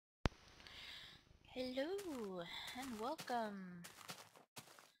Hello and welcome.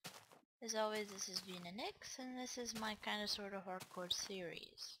 As always, this is Vyna and this is my kind of sort of hardcore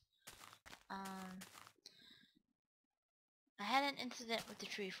series. I had an incident with the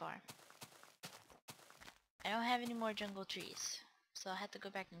tree farm. I don't have any more jungle trees, so I had to go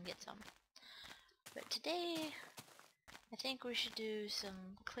back and get some. But today, I think we should do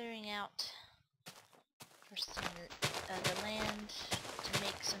some clearing out for some the land to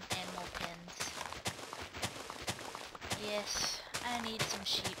make some animal pens. Yes, I need some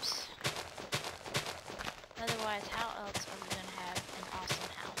sheeps. Otherwise, how else are we gonna have an awesome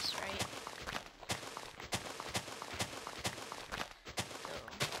house, right? So,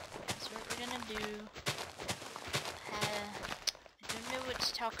 that's what we're gonna do. I don't know what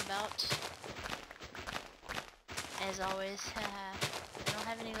to talk about. As always, I don't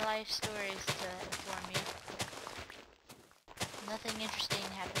have any life stories to inform you. Nothing interesting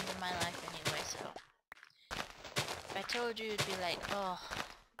happened in my life anyway, so if I told you, it'd be like, oh,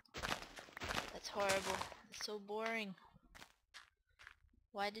 that's horrible. It's so boring.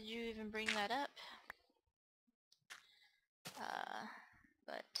 Why did you even bring that up?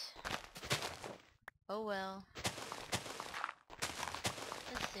 But oh well.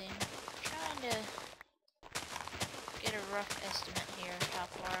 Let's see. I'm trying to get a rough estimate here how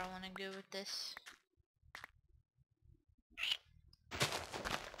far I want to go with this.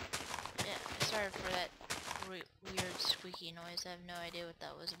 Yeah, sorry for that weird squeaky noise. I have no idea what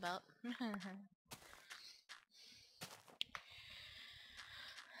that was about. I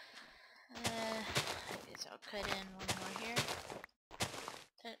guess I'll cut in one more here.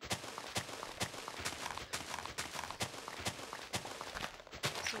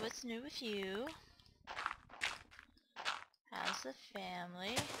 So what's new with you? How's the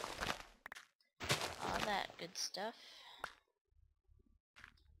family? All that good stuff.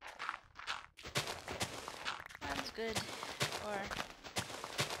 Mine's good. Or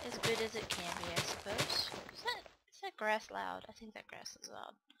as good as it can be, I suppose. Is that grass loud? I think that grass is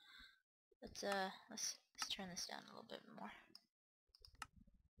loud. Let's turn this down a little bit more.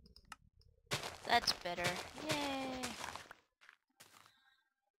 That's better. Yay!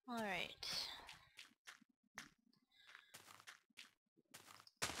 Alright.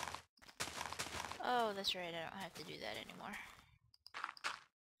 Oh, that's right, I don't have to do that anymore.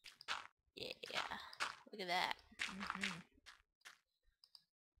 Yeah. Look at that.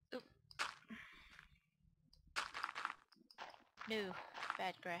 Oop. No,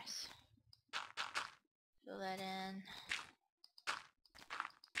 bad grass. Fill that in.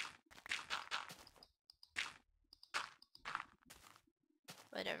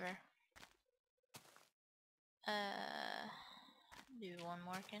 Whatever. Do one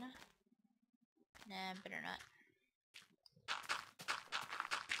more, can I? Nah, better not.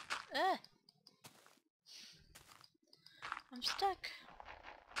 I'm stuck.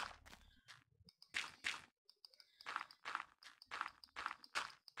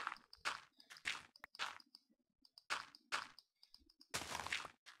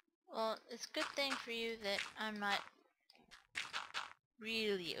 Well, it's a good thing for you that I'm not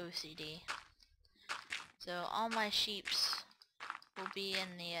really OCD. So all my sheeps will be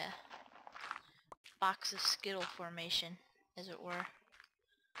in the box of Skittle formation, as it were.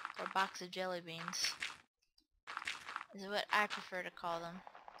 Or box of jelly beans. Is what I prefer to call them.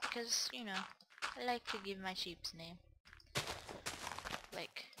 Because, you know, I like to give my sheeps name.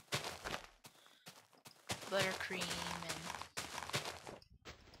 Like buttercream and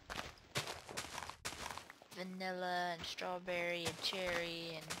vanilla and strawberry and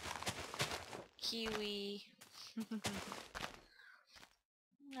cherry and kiwi.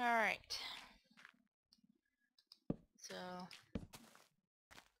 Alright. So,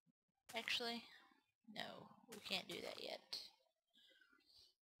 actually, no, we can't do that yet.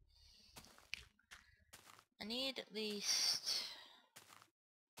 I need at least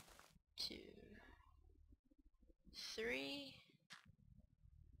 2, 3.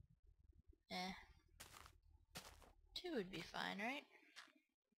 2 would be fine, right?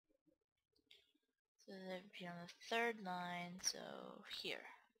 So that would be on the 3rd line, so here.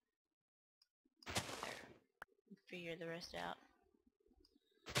 There. Figure the rest out.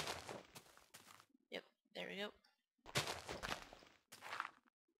 Yep, there we go.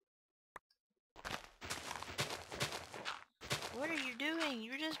 What are you doing?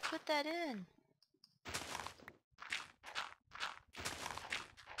 You just put that in.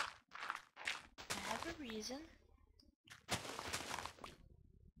 I have a reason.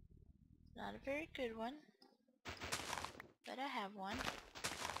 Not a very good one. But I have one.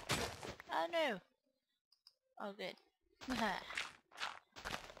 Oh no! Oh good.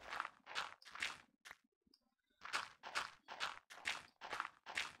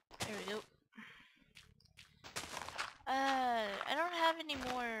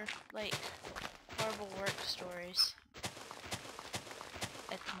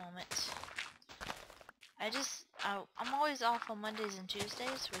 moments. I'm always off on Mondays and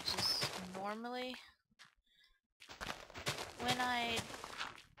Tuesdays, which is normally when I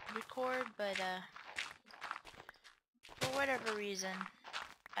record, but for whatever reason,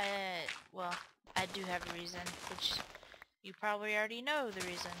 well, I do have a reason, which you probably already know the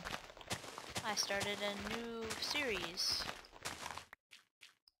reason. I started a new series.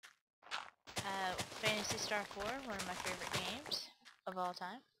 Phantasy Star 4, one of my favorite games of all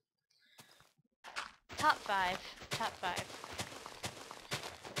time. Top 5. Top 5.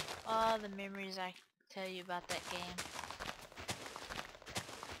 All the memories I tell you about that game.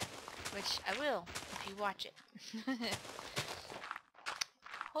 Which I will, if you watch it.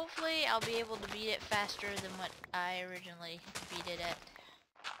 Hopefully I'll be able to beat it faster than what I originally beat it at.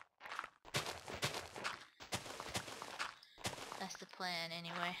 That's the plan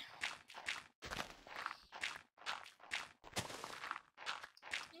anyway.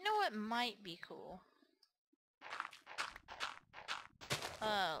 You know what might be cool?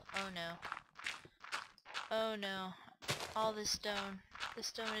 Oh no. Oh no. All this stone. This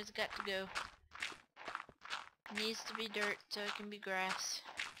stone has got to go. It needs to be dirt so it can be grass.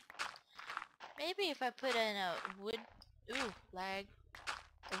 Maybe if I put in a wood... Ooh, lag.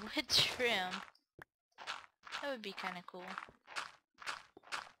 A wood trim. That would be kind of cool.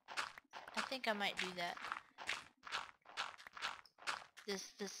 I think I might do that.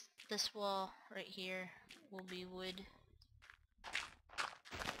 This wall right here will be wood.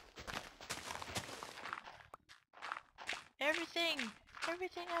 Everything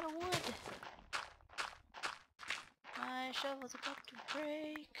out of wood. My shovel's about to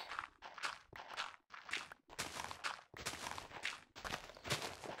break.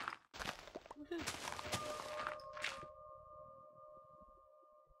 Woohoo.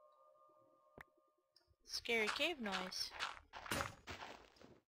 Scary cave noise.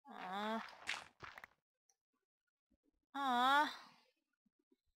 Aww.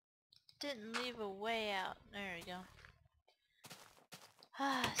 Didn't leave a way out. There we go.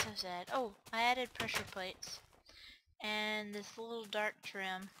 Ah, so sad. Oh, I added pressure plates. And this little dark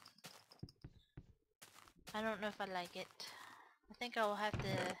trim. I don't know if I like it. I think I will have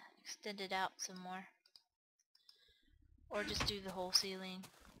to extend it out some more. Or just do the whole ceiling.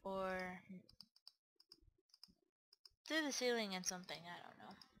 Or do the ceiling and something, I don't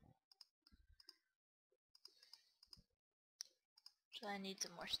know. So I need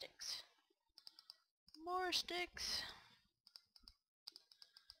some more sticks. More sticks!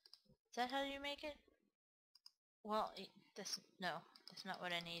 Is that how you make it? Well, no, that's not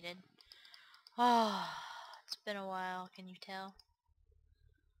what I needed. Oh, it's been a while, can you tell?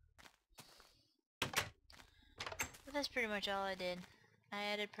 But that's pretty much all I did. I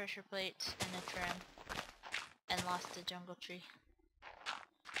added pressure plates and a trim. And lost the jungle tree.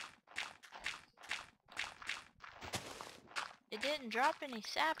 It didn't drop any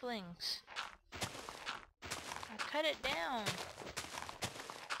saplings. I cut it down.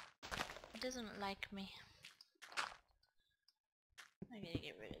 It doesn't like me. I gotta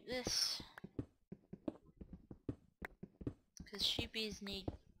get rid of this. Because sheepies need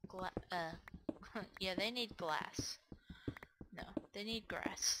yeah, they need glass. No, they need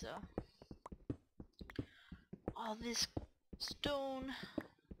grass, so. All this stone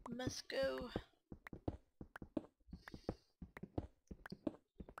must go.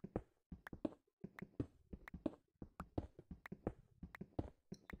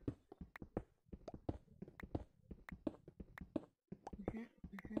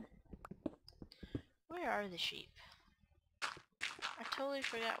 Where are the sheep? I totally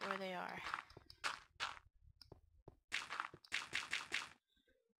forgot where they are.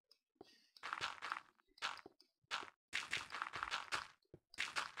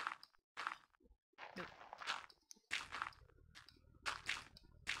 Nope.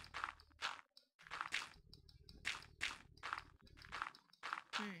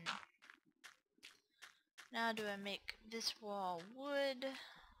 Now do I make this wall wood?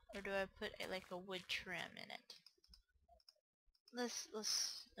 Or do I put like a wood trim in it?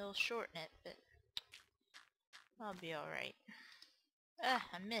 It'll shorten it, but I'll be alright. Ah,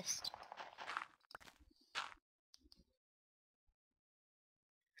 I missed.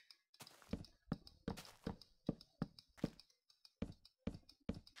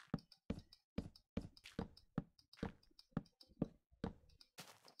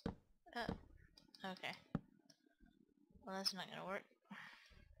 Oh, okay. Well, that's not gonna work.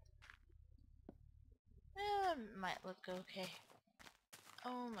 Might look okay.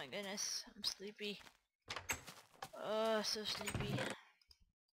 Oh my goodness, I'm sleepy. Oh, so sleepy.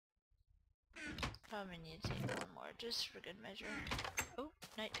 Probably need to take one more, just for good measure. Oh,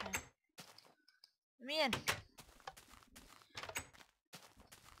 nighttime. Let me in.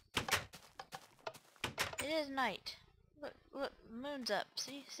 It is night. Look, look, moon's up.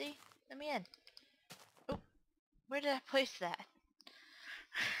 See, see? Let me in. Oh, where did I place that?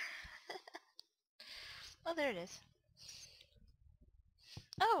 Oh, there it is.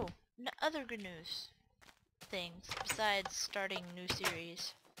 Oh, other good news things besides starting new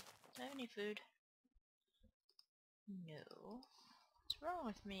series. Do I have any food? No. What's wrong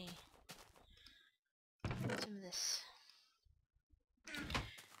with me? Need some of this.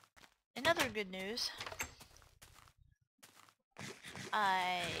 In other good news,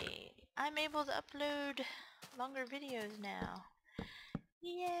 I'm able to upload longer videos now.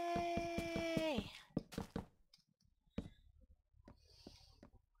 Yay!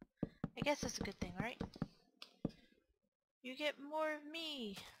 I guess that's a good thing, right? You get more of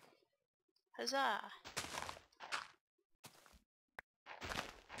me. Huzzah!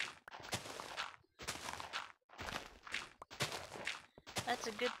 That's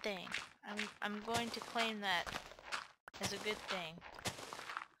a good thing. I'm going to claim that as a good thing.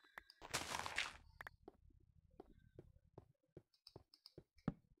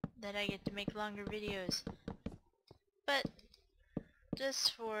 That I get to make longer videos. But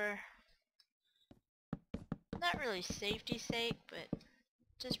just for not really safety's sake, but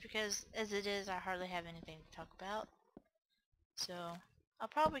just because as it is I hardly have anything to talk about. So I'll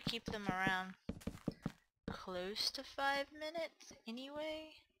probably keep them around close to 5 minutes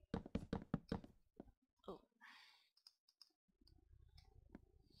anyway. Oh.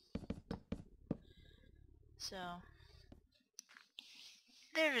 So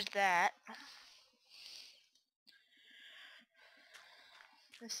there's that.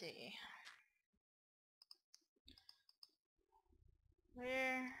 Let's see.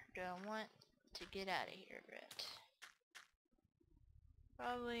 Where do I want to get out of here, Brett?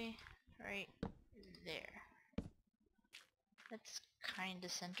 Probably right there. That's kinda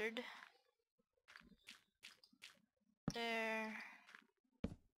centered. There.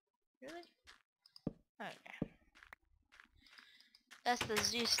 Really? Okay. That's the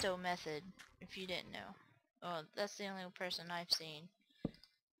Zisto method, if you didn't know. Well, that's the only person I've seen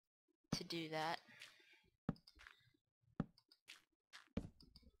to do that.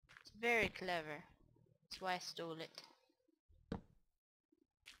 It's very clever. That's why I stole it.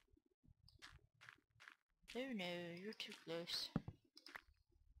 Oh no, you're too close.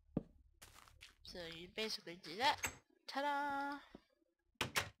 So you basically do that. Ta-da!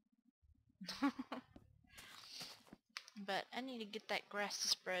 But I need to get that grass to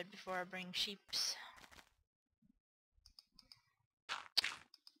spread before I bring sheeps.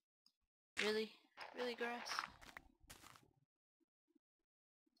 Really? Really, grass?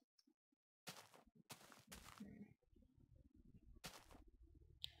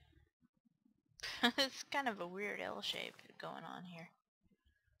 It's kind of a weird L shape going on here.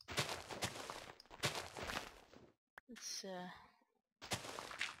 Let's,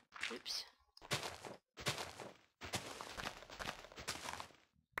 oops.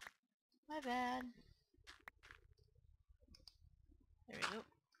 My bad. There we go.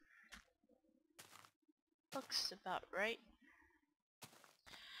 Looks about right.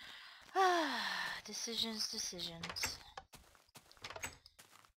 Ah, decisions, decisions.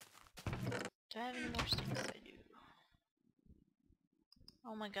 Do I have any more sticks? I do.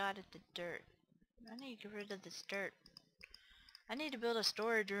 Oh my god, it's the dirt. I need to get rid of this dirt. I need to build a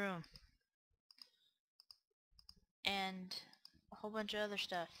storage room. And a whole bunch of other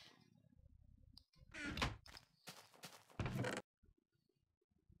stuff.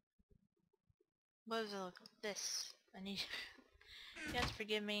 What does it look like? This. I need... You have to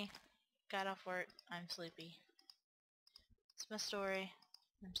forgive me. Got off work. I'm sleepy. It's my story.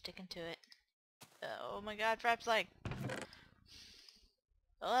 I'm sticking to it. Oh my god, Frap's like...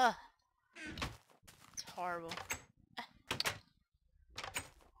 Ugh! It's horrible. I'd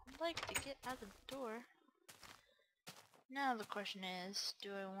like to get out the door. Now the question is, do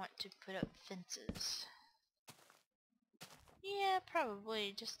I want to put up fences? Yeah,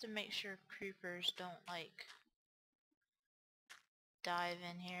 probably, just to make sure creepers don't, like, dive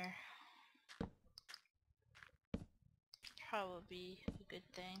in here. Probably be a good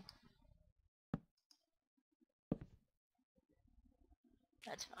thing.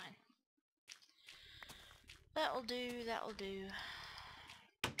 That's fine. That'll do, that'll do.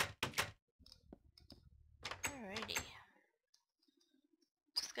 Alrighty.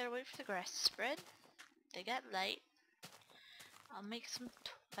 Just gotta wait for the grass to spread. They got light. I'll make some,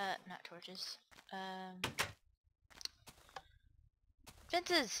 not torches.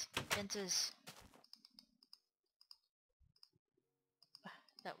 Fences! Fences.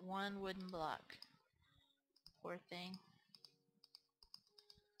 That one wooden block. Poor thing.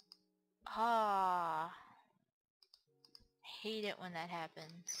 Ah, hate it when that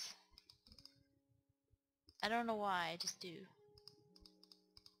happens. I don't know why, I just do.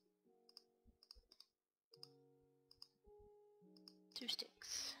 Two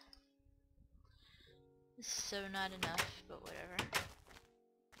sticks. This is so not enough, but whatever.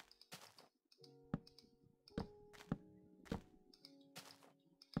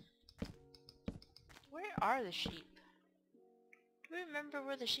 Where are the sheep? Do we remember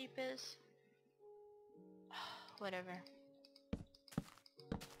where the sheep is? Whatever.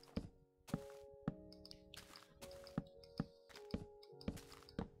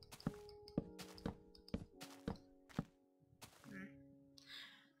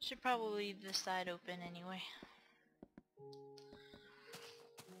 Should probably leave this side open anyway.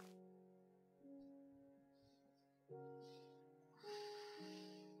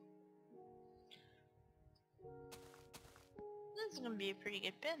 This is gonna be a pretty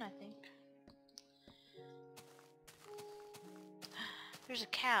good pen, I think. There's a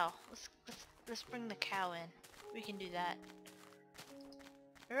cow. Let's bring the cow in. We can do that.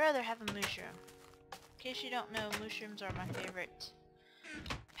 I'd rather have a mushroom. In case you don't know, mushrooms are my favorite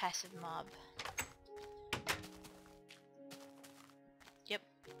passive mob. Yep.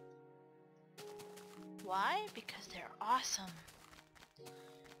 Why? Because they're awesome.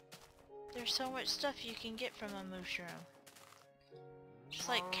 There's so much stuff you can get from a mushroom. Just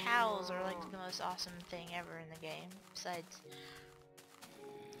like cows are like the most awesome thing ever in the game. Besides,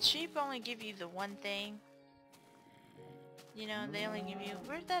 sheep only give you the one thing. You know, they only give you...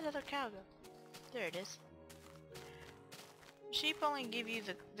 Where'd that other cow go? There it is. Sheep only give you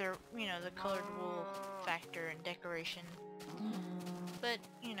the colored wool factor and decoration. But,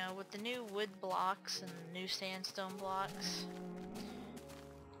 you know, with the new wood blocks and new sandstone blocks,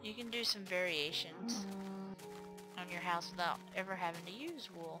 you can do some variations on your house without ever having to use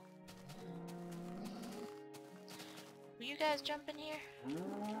wool. Will you guys jump in here?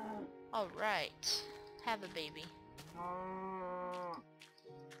 Alright. Have a baby.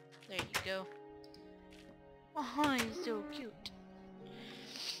 There you go. Oh, he's so cute.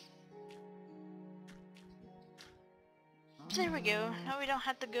 So there we go. Now we don't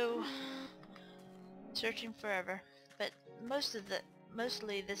have to go searching forever. But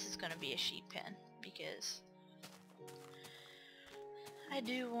mostly this is gonna be a sheep pen because I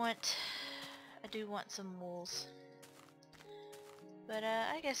do want some wools. But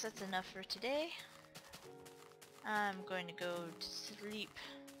I guess that's enough for today. I'm going to go to sleep.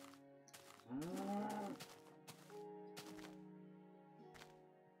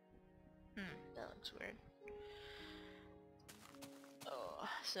 That looks weird. Oh,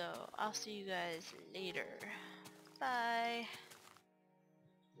 so I'll see you guys later. Bye.